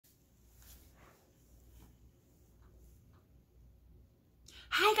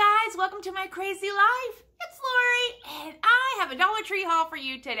Hi guys, welcome to my crazy life. It's Lori and I have a Dollar Tree haul for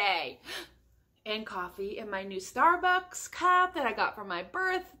you today. And coffee in my new Starbucks cup that I got for my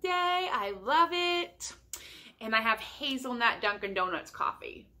birthday. I love it. And I have hazelnut Dunkin' Donuts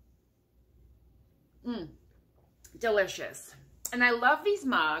coffee. Delicious. And I love these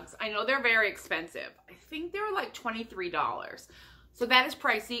mugs. I know they're very expensive. I think they're like $23. So that is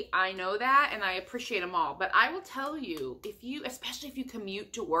pricey. I know that, and I appreciate them all. But I will tell you, especially if you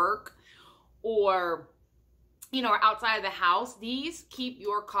commute to work or, are outside of the house, these keep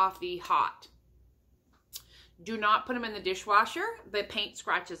your coffee hot. Do not put them in the dishwasher. The paint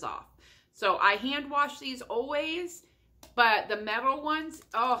scratches off. So I hand wash these always, but the metal ones,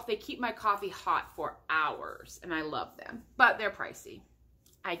 oh, they keep my coffee hot for hours, and I love them. But they're pricey.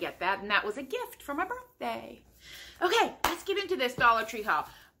 I get that, and that was a gift for my birthday. Okay, let's get into this Dollar Tree haul.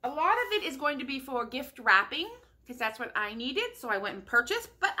 A lot of it is going to be for gift wrapping, because that's what I needed, so I went and purchased,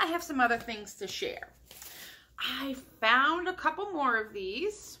 but I have some other things to share. I found a couple more of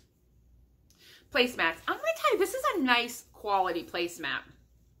these placemats. I'm going to tell you, this is a nice quality placemat,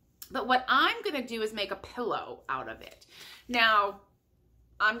 but what I'm going to do is make a pillow out of it. Now,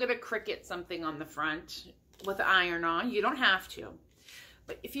 I'm going to Cricut something on the front with the iron on. You don't have to.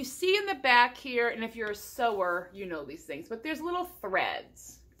 But if you see in the back here, and if you're a sewer, you know these things, but there's little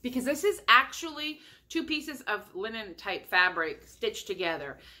threads because this is actually 2 pieces of linen type fabric stitched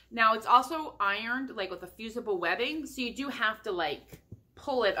together. Now it's also ironed like with a fusible webbing, so you do have to like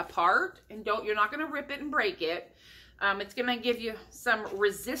pull it apart, and you're not going to rip it and break it. It's going to give you some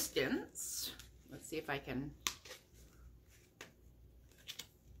resistance. Let's see if I can,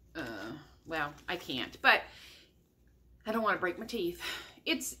 well, I can't, but I don't want to break my teeth.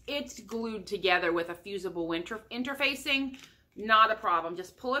 It's glued together with a fusible interfacing. Not a problem.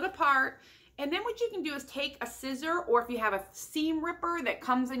 Just pull it apart. And then what you can do is take a scissor, or if you have a seam ripper that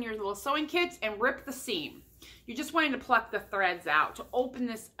comes in your little sewing kits, and rip the seam. You're just wanting to pluck the threads out to open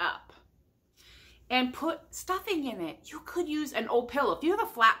this up. And put stuffing in it. You could use an old pillow. If you have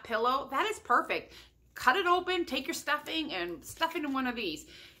a flat pillow, that is perfect. Cut it open, take your stuffing, and stuff it in one of these.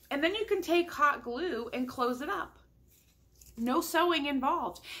 And then you can take hot glue and close it up. No sewing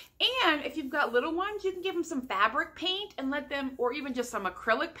involved. And if you've got little ones, you can give them some fabric paint and let them, or even just some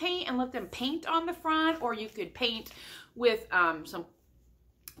acrylic paint and let them paint on the front, or you could paint with some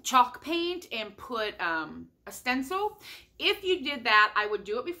chalk paint and put a stencil. If you did that, I would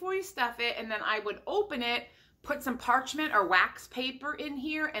do it before you stuff it, and then I would open it, put some parchment or wax paper in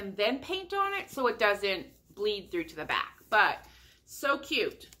here, and then paint on it so it doesn't bleed through to the back. But so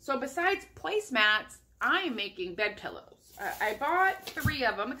cute. So besides placemats, I am making bed pillows. I bought 3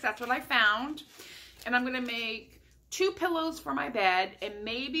 of them because that's what I found. And I'm going to make 2 pillows for my bed and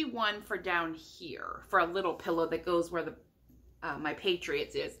maybe 1 for down here for a little pillow that goes where my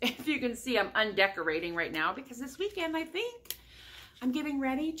Patriots is. If you can see, I'm undecorating right now because this weekend I think I'm getting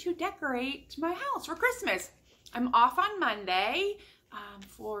ready to decorate my house for Christmas. I'm off on Monday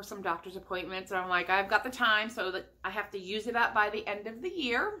for some doctor's appointments. And I'm like, I've got the time so that I have to use it up by the end of the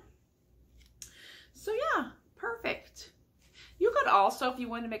year. So yeah, perfect. You could also, if you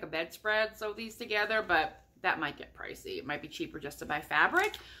wanted to make a bedspread, sew these together, but that might get pricey. It might be cheaper just to buy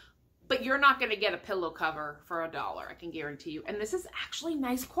fabric, but you're not going to get a pillow cover for $1, I can guarantee you. And this is actually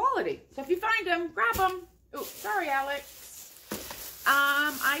nice quality. So if you find them, grab them. Oh, sorry, Alex.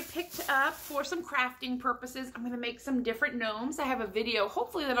 I picked up for some crafting purposes. I'm going to make some different gnomes. I have a video,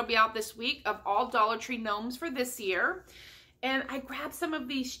 hopefully that'll be out this week, of all Dollar Tree gnomes for this year. And I grabbed some of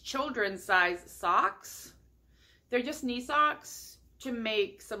these children's size socks. They're just knee socks to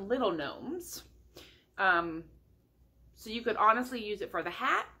make some little gnomes. So you could honestly use it for the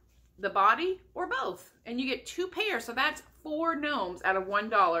hat, the body, or both. And you get 2 pairs, so that's 4 gnomes out of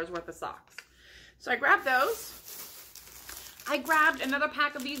 $1 worth of socks. So I grabbed those. I grabbed another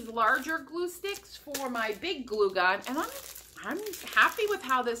pack of these larger glue sticks for my big glue gun, and I'm happy with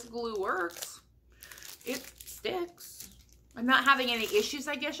how this glue works. It sticks. I'm not having any issues,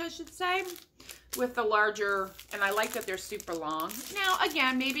 I guess I should say, with the larger, and I like that they're super long. Now,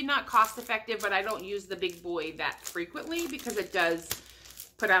 again, maybe not cost effective, but I don't use the big boy that frequently because it does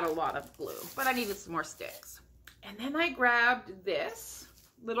put out a lot of glue, but I needed some more sticks. And then I grabbed this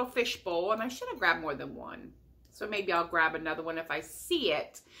little fish bowl, and I should have grabbed more than 1. So maybe I'll grab another one if I see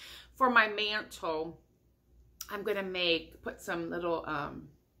it. For my mantle, I'm going to put some little,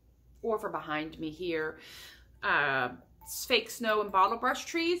 or for behind me here, fake snow and bottle brush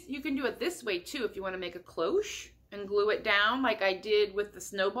trees. You can do it this way too if you want to make a cloche and glue it down like I did with the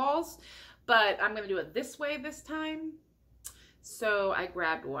snowballs, but I'm going to do it this way this time. So I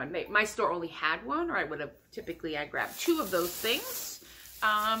grabbed one. My store only had one, or I would have typically, I grabbed 2 of those things.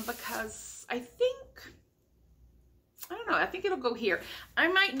 because I don't know, I think it'll go here. I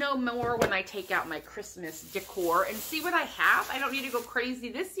might know more when I take out my Christmas decor and see what I have. I don't need to go crazy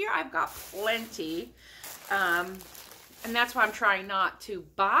this year. I've got plenty. And that's why I'm trying not to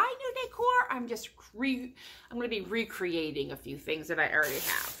buy new decor. I'm just I'm going to be recreating a few things that I already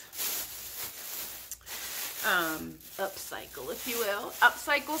have. Upcycle, if you will.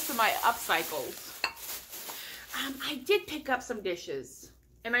 Upcycle some my upcycles. I did pick up some dishes.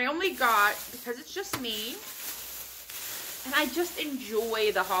 And I only got, because it's just me, and I just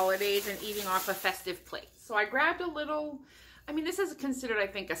enjoy the holidays and eating off a festive plate. So I grabbed a little, I mean, this is considered, I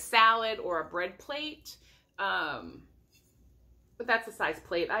think, a salad or a bread plate. But that's the size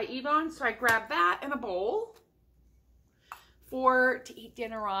plate I eat on. So I grabbed that in a bowl to eat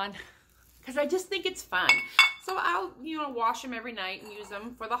dinner on, because I just think it's fun. So I'll, wash them every night and use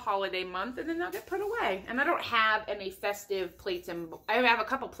them for the holiday month, and then they'll get put away. And I don't have any festive plates, and I have a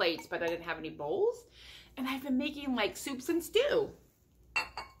couple plates, but I didn't have any bowls. And I've been making like soups and stew.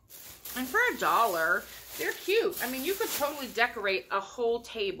 And for $1, they're cute. I mean, you could totally decorate a whole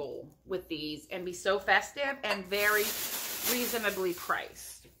table with these and be so festive and very reasonably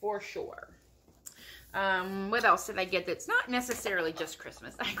priced, for sure. What else did I get that's not necessarily just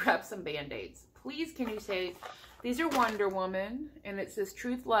Christmas? I grabbed some Band-Aids. Please, can you say, these are Wonder Woman, and it says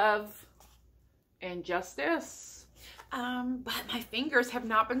truth, love, and justice. But my fingers have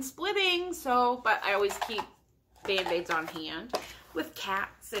not been splitting, but I always keep Band-Aids on hand with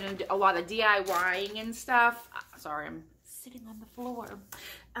cats and a lot of DIYing and stuff. Sorry, I'm sitting on the floor.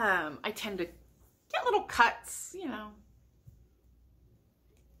 I tend to get little cuts,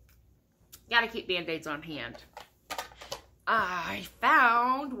 Gotta keep Band-Aids on hand. I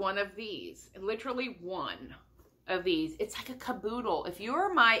found one of these, literally one of these. It's like a caboodle. If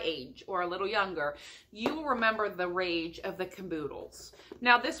you're my age or a little younger, you will remember the rage of the caboodles.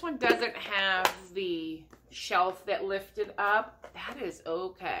 Now, this one doesn't have the shelf that lifted up. That is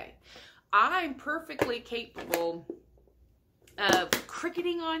okay. I'm perfectly capable of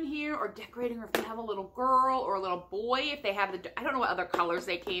cricketing on here or decorating, or if you have a little girl or a little boy, if they have I don't know what other colors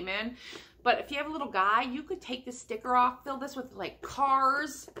they came in, but if you have a little guy, you could take the sticker off, fill this with like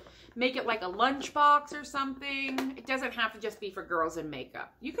cars, make it like a lunchbox or something. It doesn't have to just be for girls in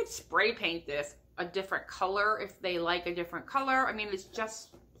makeup. You could spray paint this a different color if they like a different color. I mean, it's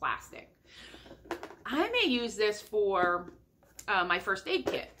just plastic. I may use this for my first aid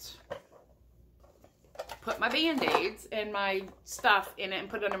kit. Put my Band-Aids and my stuff in it and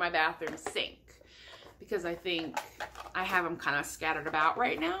put it under my bathroom sink, because I think I have them kind of scattered about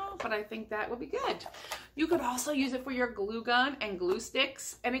right now, but I think that would be good. You could also use it for your glue gun and glue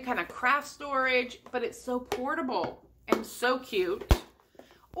sticks, any kind of craft storage, but it's so portable and so cute.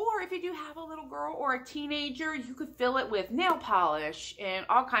 Or if you do have a little girl or a teenager, you could fill it with nail polish and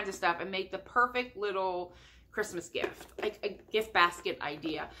all kinds of stuff and make the perfect little Christmas gift, like a gift basket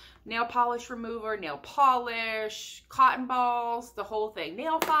idea. Nail polish remover, nail polish, cotton balls, the whole thing.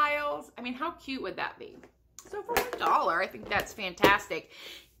 Nail files. I mean, how cute would that be? So for $1, I think that's fantastic.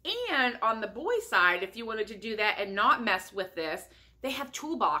 And on the boy side, if you wanted to do that and not mess with this, they have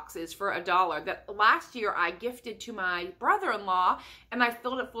toolboxes for $1 that last year I gifted to my brother-in-law, and I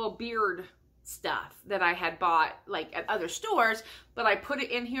filled it full of beard stuff that I had bought like at other stores, but I put it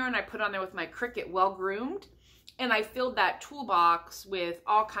in here and I put on there with my Cricut Well Groomed, and I filled that toolbox with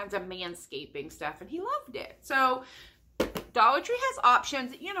all kinds of manscaping stuff, and he loved it. So Dollar Tree has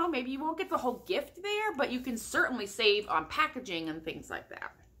options. Maybe you won't get the whole gift there, but you can certainly save on packaging and things like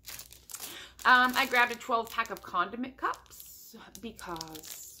that. I grabbed a 12-pack of condiment cups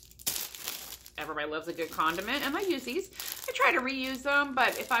because everybody loves a good condiment, and I use these. I try to reuse them,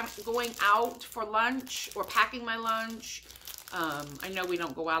 but if I'm going out for lunch or packing my lunch, I know we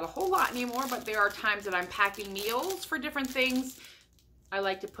don't go out a whole lot anymore, but there are times that I'm packing meals for different things. I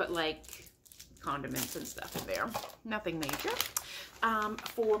like to put like condiments and stuff in there. Nothing major.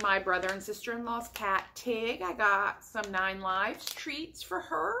 For my brother and sister-in-law's cat, Tig, I got some 9 Lives treats for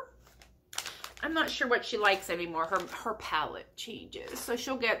her. I'm not sure what she likes anymore. Her palate changes. So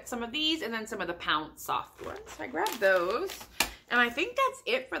she'll get some of these and then some of the Pounce soft ones. I grabbed those. And I think that's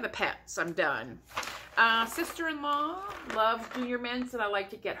it for the pets. I'm done. Sister-in-law loves Junior Mints, and I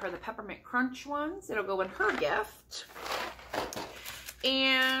like to get her the Peppermint Crunch ones. It'll go in her gift.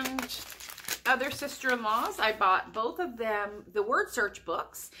 And other sister-in-laws, I bought both of them the word search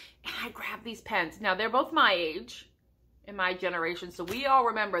books, and I grabbed these pens. Now, they're both my age, in my generation, so we all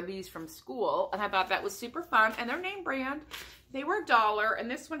remember these from school, and I thought that was super fun, and they're name brand. They were $1, and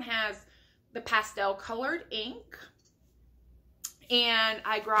this one has the pastel colored ink, And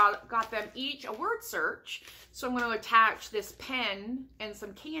I got them each a word search. So I'm going to attach this pen and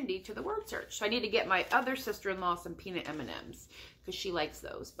some candy to the word search. So I need to get my other sister-in-law some peanut M&Ms because she likes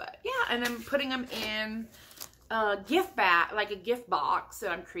those. But yeah, and then putting them in a gift bag, like a gift box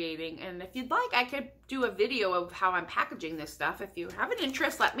that I'm creating. And if you'd like, I could do a video of how I'm packaging this stuff. If you have an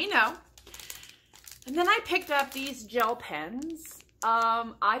interest, let me know. And then I picked up these gel pens.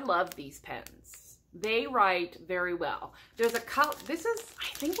 I love these pens. They write very well. There's a color, this is,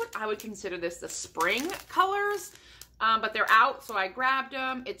 I think what I would consider this the spring colors, but they're out, so I grabbed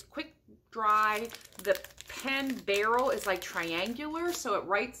them. It's quick dry. The pen barrel is like triangular, so it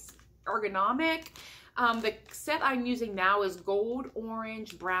writes ergonomic. The set I'm using now is gold,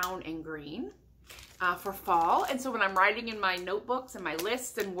 orange, brown, and green. For fall. And so when I'm writing in my notebooks and my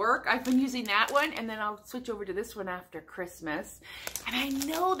lists and work, I've been using that one, and then I'll switch over to this one after Christmas. And I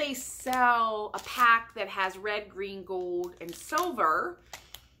know they sell a pack that has red, green, gold, and silver.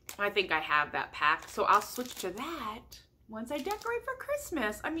 I think I have that pack, so I'll switch to that once I decorate for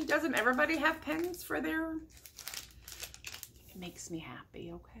Christmas. I mean, doesn't everybody have pens for their... It makes me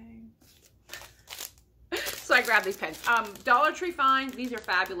happy, okay? So I grabbed these pens. Dollar Tree finds, these are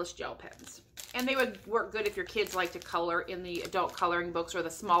fabulous gel pens. And they would work good if your kids like to color in the adult coloring books or the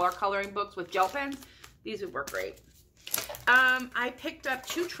smaller coloring books with gel pens. These would work great. I picked up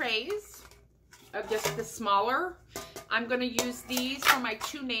 2 trays of just the smaller. I'm going to use these for my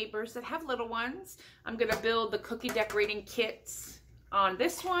 2 neighbors that have little ones. I'm going to build the cookie decorating kits on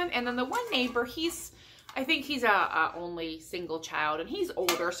this one. And then the one neighbor, I think he's a only single child, and he's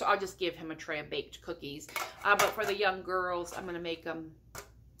older, so I'll just give him a tray of baked cookies. But for the young girls, I'm going to make them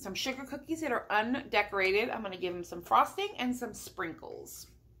some sugar cookies that are undecorated. I'm going to give them some frosting and some sprinkles.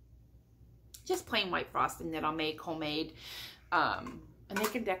 Just plain white frosting that I'll make homemade. And they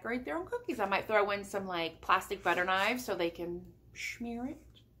can decorate their own cookies. I might throw in some like plastic butter knives so they can smear it.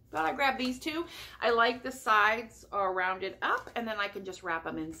 But I grabbed these 2. I like the sides are rounded up, and then I can just wrap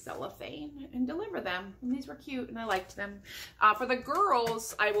them in cellophane and deliver them. And these were cute, and I liked them. For the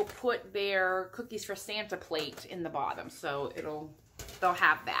girls, I will put their cookies for Santa plate in the bottom, so they'll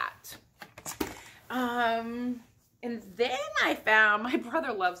have that. And then I found, my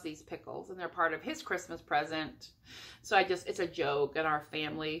brother loves these pickles, and they're part of his Christmas present. So it's a joke in our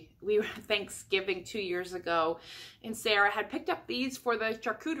family. We were at Thanksgiving 2 years ago, and Sarah had picked up these for the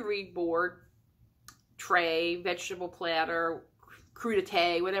charcuterie board tray, vegetable platter,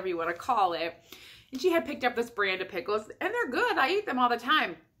 crudité, whatever you want to call it. And she had picked up this brand of pickles, and they're good. I eat them all the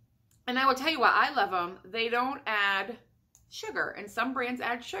time. And I will tell you why I love them. They don't add sugar, and some brands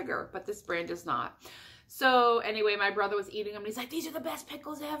add sugar, but this brand does not. So anyway, my brother was eating them, and he's like, these are the best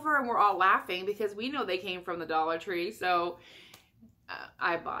pickles ever, and we're all laughing because we know they came from the Dollar Tree. So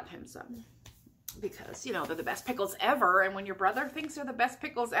I bought him some because, you know, they're the best pickles ever, and when your brother thinks they're the best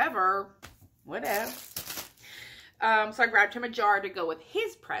pickles ever, whatever. So I grabbed him a jar to go with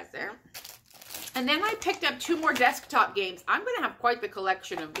his present. And then I picked up 2 more desktop games. I'm going to have quite the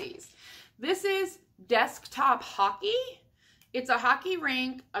collection of these. This is desktop hockey. It's a hockey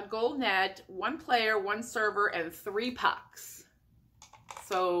rink, a goal net, 1 player, 1 server, and 3 pucks.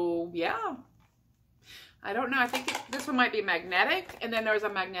 So, yeah. I don't know. I think this one might be magnetic. And then there's a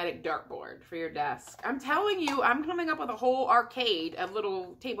magnetic dartboard for your desk. I'm telling you, I'm coming up with a whole arcade of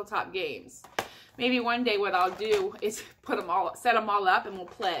little tabletop games. Maybe one day what I'll do is set them all up, and we'll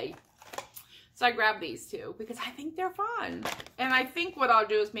play. So I grabbed these 2 because I think they're fun. And I think what I'll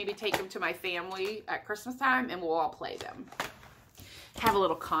do is maybe take them to my family at Christmas time, and we'll all play them. Have a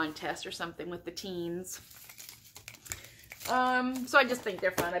little contest or something with the teens. So I just think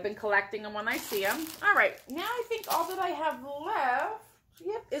they're fun. I've been collecting them when I see them. All right, now I think all that I have left,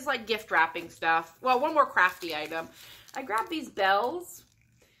 is like gift wrapping stuff. Well, one more crafty item. I grabbed these bells,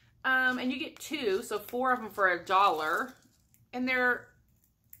 and you get 2, so 4 of them for $1. And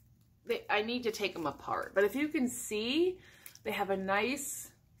I need to take them apart. But if you can see, they have a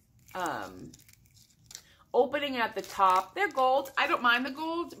nice opening at the top. They're gold. I don't mind the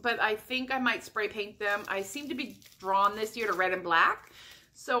gold, but I think I might spray paint them. I seem to be drawn this year to red and black,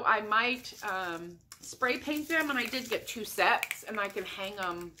 so I might spray paint them. And I did get 2 sets, and I can hang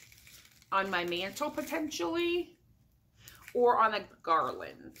them on my mantle potentially, or on a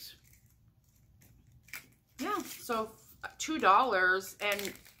garland. Yeah, so $2,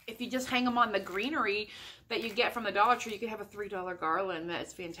 and if you just hang them on the greenery that you get from the Dollar Tree, you could have a $3 garland. That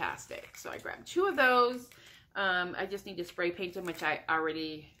is fantastic. So I grabbed 2 of those. I just need to spray paint them, which I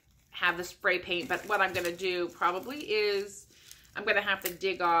already have the spray paint. But what I'm going to do probably is I'm going to have to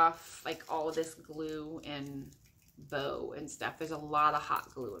dig off like all of this glue and bow and stuff. There's a lot of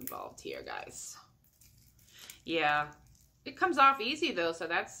hot glue involved here, guys. Yeah. It comes off easy though, so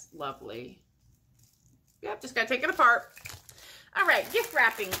that's lovely. Yep, just gotta take it apart. All right, gift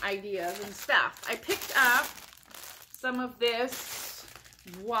wrapping ideas and stuff. I picked up some of this,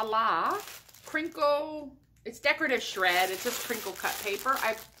 voila, crinkle. It's decorative shred. It's just crinkle cut paper. I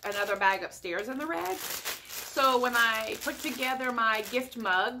have another bag upstairs in the red. So when I put together my gift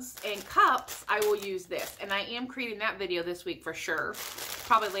mugs and cups, I will use this. And I am creating that video this week for sure.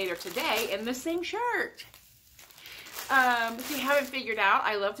 Probably later today in the same shirt. If you haven't figured out,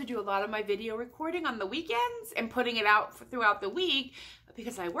 I love to do a lot of my video recording on the weekends and putting it out throughout the week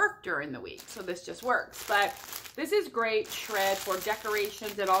because I work during the week. So this just works. But this is great shred for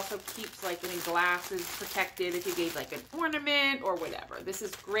decorations. It also keeps like any glasses protected if you gave like an ornament or whatever. This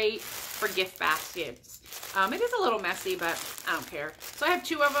is great for gift baskets. It is a little messy, but I don't care. So I have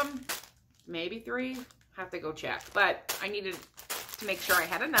 2 of them, maybe 3. Have to go check. But I needed to make sure I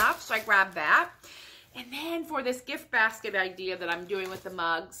had enough, so I grabbed that. And then for this gift basket idea that I'm doing with the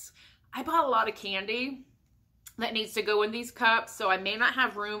mugs, I bought a lot of candy that needs to go in these cups, so I may not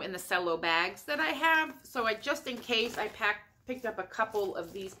have room in the cello bags that I have. So just in case, I picked up a couple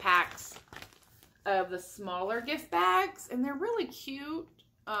of these packs of the smaller gift bags, and they're really cute.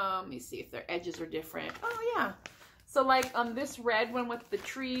 Let me see if their edges are different. Oh yeah. So like on this red one with the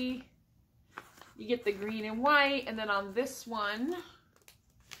tree, you get the green and white, and then on this one,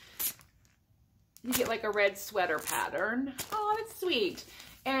 you get like a red sweater pattern. Oh, that's sweet.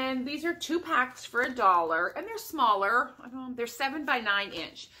 And these are 2 packs for $1, and they're smaller. They're 7 by 9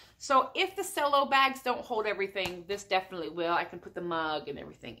 inch. So if the cello bags don't hold everything, this definitely will. I can put the mug and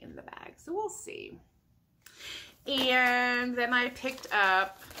everything in the bag. So we'll see. And then I picked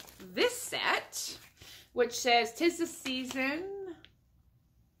up this set, which says, "'Tis the season."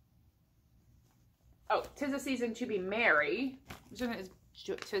 Oh, "'Tis the season to be merry." "'Tis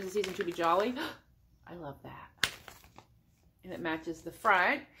the season to be jolly." I love that. And it matches the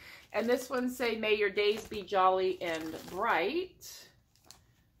front. And this one say, "May your days be jolly and bright."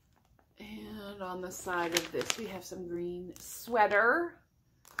 And on the side of this, we have some green sweater.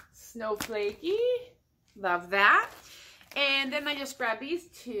 Snowflakey. Love that. And then I just grabbed these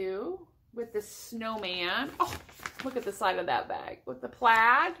 2 with the snowman. Oh, look at the side of that bag with the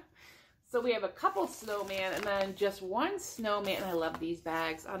plaid. So we have a couple snowman and then just 1 snowman. And I love these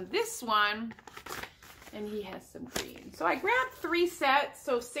bags. On this one, and he has some green. So I grabbed 3 sets,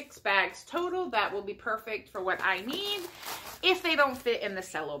 so 6 bags total. That will be perfect for what I need if they don't fit in the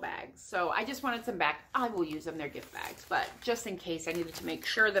cello bags. So I just wanted some back. I will use them, they're gift bags, but just in case, I needed to make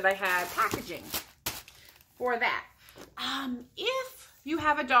sure that I had packaging for that. If you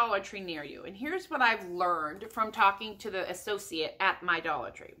have a Dollar Tree near you, and here's what I've learned from talking to the associate at my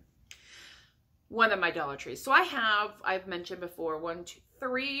Dollar Tree. One of my Dollar Trees. So I've mentioned before, 1, 2,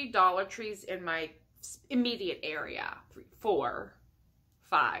 3 Dollar Trees in my immediate area. 3, 4,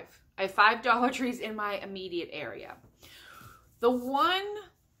 5. I have 5 Dollar Trees in my immediate area. The one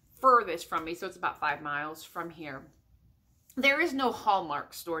furthest from me, so it's about 5 miles from here, there is no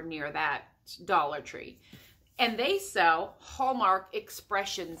Hallmark store near that Dollar Tree. And they sell Hallmark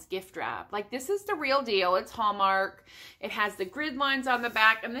Expressions gift wrap. Like, this is the real deal. It's Hallmark. It has the grid lines on the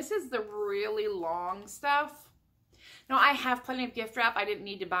back. And this is the really long stuff. Now, I have plenty of gift wrap. I didn't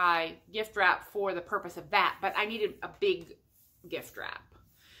need to buy gift wrap for the purpose of that. But I needed a big gift wrap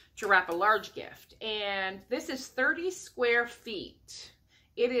to wrap a large gift. And this is 30 square feet.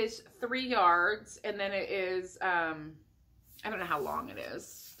 It is 3 yards. And then it is, I don't know how long it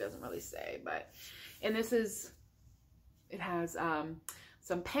is. It doesn't really say. But... and this is, it has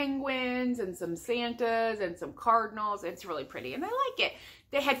some penguins and some Santas and some cardinals. It's really pretty. And I like it.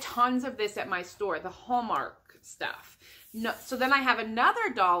 They had tons of this at my store, the Hallmark stuff. No, so then I have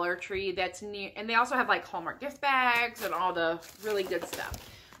another Dollar Tree that's near, and they also have like Hallmark gift bags and all the really good stuff.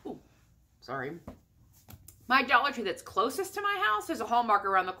 Ooh, sorry. My Dollar Tree that's closest to my house, there's a Hallmark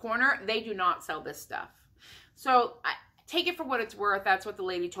around the corner. They do not sell this stuff. So take it for what it's worth. That's what the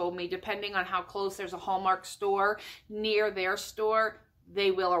lady told me. Depending on how close there's a Hallmark store near their store,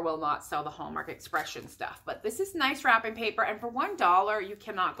 they will or will not sell the Hallmark Expression stuff. But this is nice wrapping paper, and for $1, you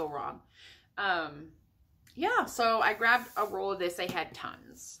cannot go wrong. Yeah, so I grabbed a roll of this. They had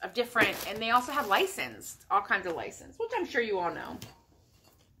tons of different, and they also have licensed, all kinds of license, which I'm sure you all know.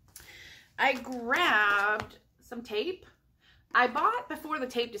 I grabbed some tape. I bought before the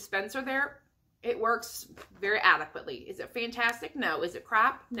tape dispenser there. It works very adequately. Is it fantastic? No. Is it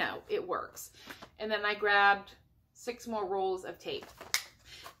crap? No, it works. And then I grabbed 6 more rolls of tape.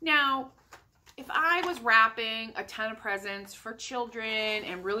 Now, if I was wrapping a ton of presents for children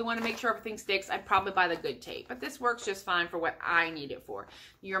and really want to make sure everything sticks, I'd probably buy the good tape. But this works just fine for what I need it for.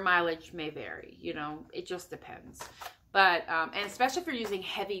 Your mileage may vary, you know, it just depends. But, and especially if you're using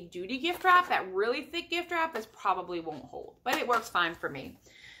heavy duty gift wrap, that really thick gift wrap, this probably won't hold. But it works fine for me,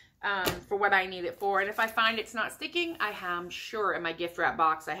 for what I need it for. And if I find it's not sticking, I'm sure in my gift wrap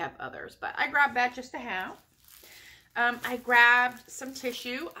box I have others. But I grabbed that just to have. I grabbed some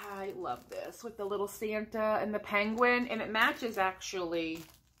tissue. I love this with the little Santa and the penguin. And it matches, actually,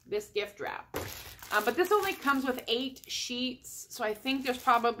 this gift wrap. But this only comes with 8 sheets. So I think there's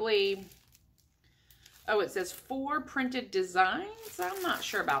probably... Oh, it says 4 printed designs. I'm not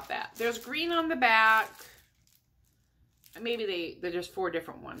sure about that. There's green on the back. Maybe they're just 4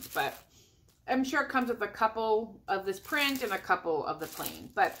 different ones, but I'm sure it comes with a couple of this print and a couple of the plain.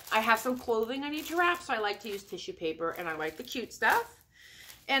 But I have some clothing I need to wrap, so I like to use tissue paper, and I like the cute stuff.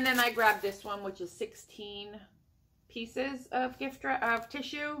 And then I grabbed this one, which is 16 pieces of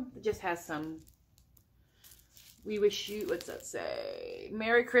tissue. It just has some... We wish you, what's that say?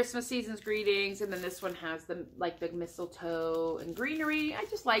 Merry Christmas, season's greetings. And then this one has the mistletoe and greenery. I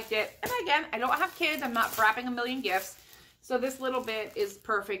just liked it. And again, I don't have kids. I'm not wrapping a million gifts. So this little bit is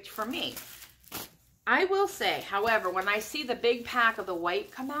perfect for me. I will say, however, when I see the big pack of the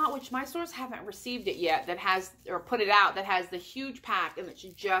white come out, which my stores haven't received it yet, that has, or put it out, that has the huge pack and it's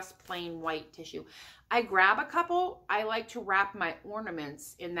just plain white tissue. I grab a couple. I like to wrap my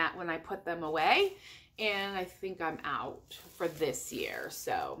ornaments in that when I put them away. And I think I'm out for this year.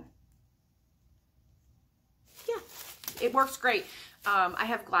 So, yeah, it works great. I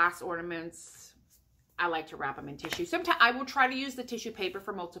have glass ornaments. I like to wrap them in tissue. Sometimes I will try to use the tissue paper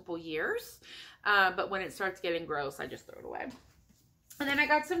for multiple years. But when it starts getting gross, I just throw it away. And then I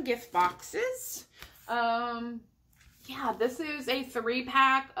got some gift boxes. Yeah, this is a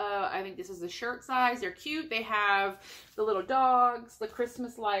 3-pack. I think this is the shirt size. They're cute. They have the little dogs, the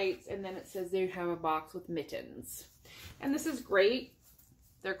Christmas lights, and then it says they have a box with mittens. And this is great.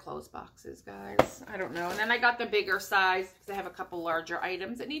 They're clothes boxes, guys. I don't know. And then I got the bigger size because I have a couple larger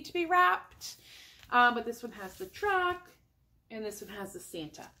items that need to be wrapped. But this one has the truck, and this one has the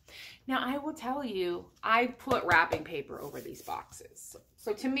Santa. Now, I will tell you, I put wrapping paper over these boxes.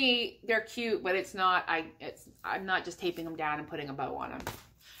 So to me, they're cute, but it's not, I'm not just taping them down and putting a bow on them.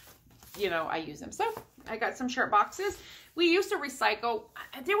 You know, I use them. So I got some shirt boxes. We used to recycle.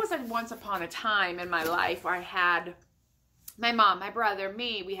 There was once upon a time in my life where I had my mom, my brother,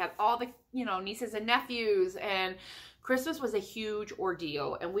 me. We had all the, you know, nieces and nephews, and Christmas was a huge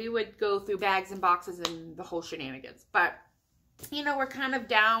ordeal. And we would go through bags and boxes and the whole shenanigans. But, you know, we're kind of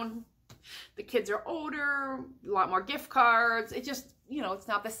down. The kids are older, a lot more gift cards. It just, you know, it's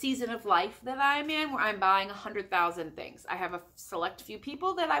not the season of life that I'm in where I'm buying 100,000 things. I have a select few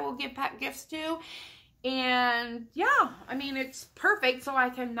people that I will give gifts to. And yeah, I mean, it's perfect so I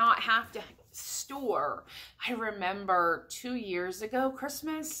cannot have to store. I remember 2 years ago,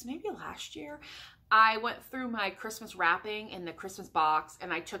 Christmas, maybe last year, I went through my Christmas wrapping in the Christmas box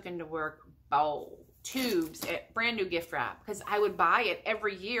and I took into work tubes at brand new gift wrap because I would buy it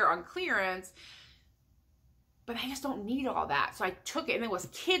every year on clearance, but I just don't need all that. So I took it, and it was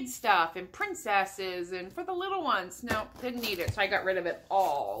kid stuff and princesses and for the little ones. No, didn't need it. So I got rid of it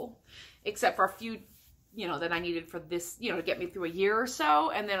all except for a few, you know, that I needed for this, you know, to get me through a year or so,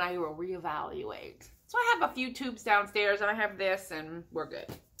 and then I will reevaluate. So I have a few tubes downstairs, and I have this, and we're good.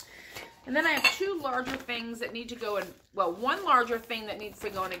 And then I have 2 larger things that need to go in, well, 1 larger thing that needs to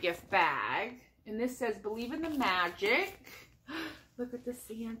go in a gift bag. And this says, believe in the magic. Look at the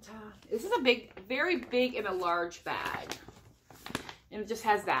Santa. This is a big, very big and a large bag. And it just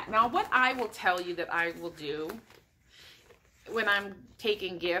has that. Now, what I will tell you that I will do when I'm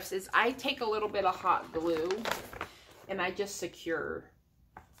taking gifts is I take a little bit of hot glue and I just secure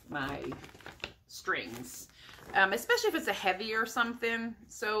my strings. Especially if it's a heavy or something.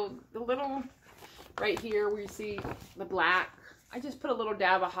 So the little, right here where you see the black, I just put a little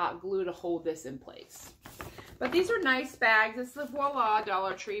dab of hot glue to hold this in place. But these are nice bags. It's the Voila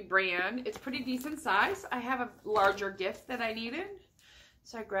Dollar Tree brand. It's pretty decent size. I have a larger gift that I needed.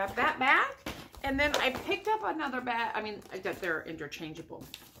 So I grabbed that bag. And then I picked up another bag. I mean, I got they're interchangeable.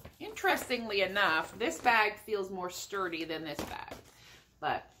 Interestingly enough, this bag feels more sturdy than this bag.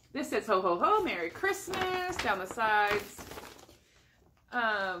 But this says ho ho ho, Merry Christmas down the sides.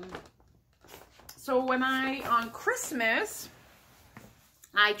 So when on Christmas,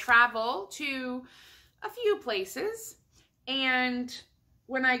 I travel to a few places, and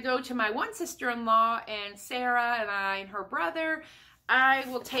when I go to my one sister-in-law and Sarah and I and her brother, I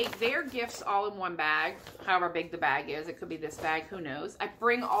will take their gifts all in one bag, however big the bag is. It could be this bag, who knows. I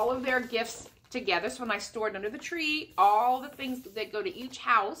bring all of their gifts together, so when I store it under the tree, all the things that go to each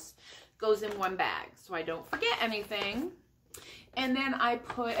house goes in one bag, so I don't forget anything. And then I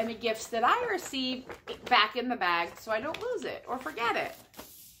put any gifts that I receive back in the bag so I don't lose it or forget it.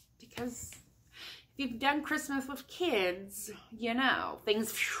 Because if you've done Christmas with kids, you know,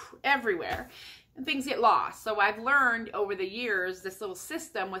 things everywhere and things get lost. So I've learned over the years this little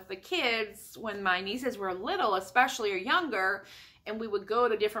system with the kids when my nieces were little, especially, or younger, and we would go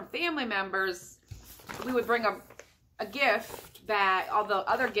to different family members, we would bring a gift bag, all the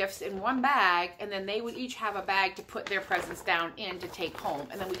other gifts in one bag, and then they would each have a bag to put their presents down in to take home.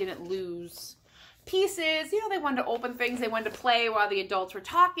 And then we didn't lose pieces. You know, they wanted to open things, they wanted to play while the adults were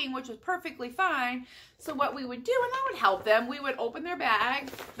talking, which was perfectly fine. So what we would do, and I would help them, we would open their bag,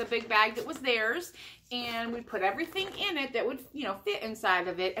 the big bag that was theirs, and we'd put everything in it that would, you know, fit inside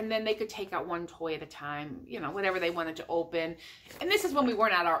of it, and then they could take out one toy at a time, you know, whatever they wanted to open. And this is when we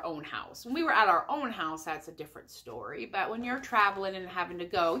weren't at our own house. When we were at our own house, that's a different story. But when you're traveling and having to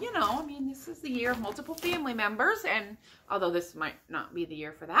go, you know, I mean, this is the year of multiple family members, and although this might not be the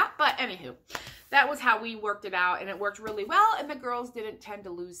year for that, but anywho, that was how we worked it out, and it worked really well, and the girls didn't tend to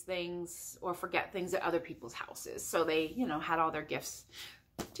lose things or forget things at other people's houses. So they, you know, had all their gifts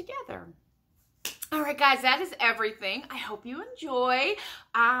together. All right, guys, that is everything. I hope you enjoy.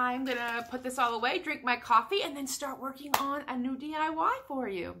 I'm going to put this all away, drink my coffee, and then start working on a new DIY for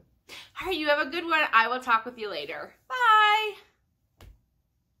you. All right, you have a good one. I will talk with you later. Bye.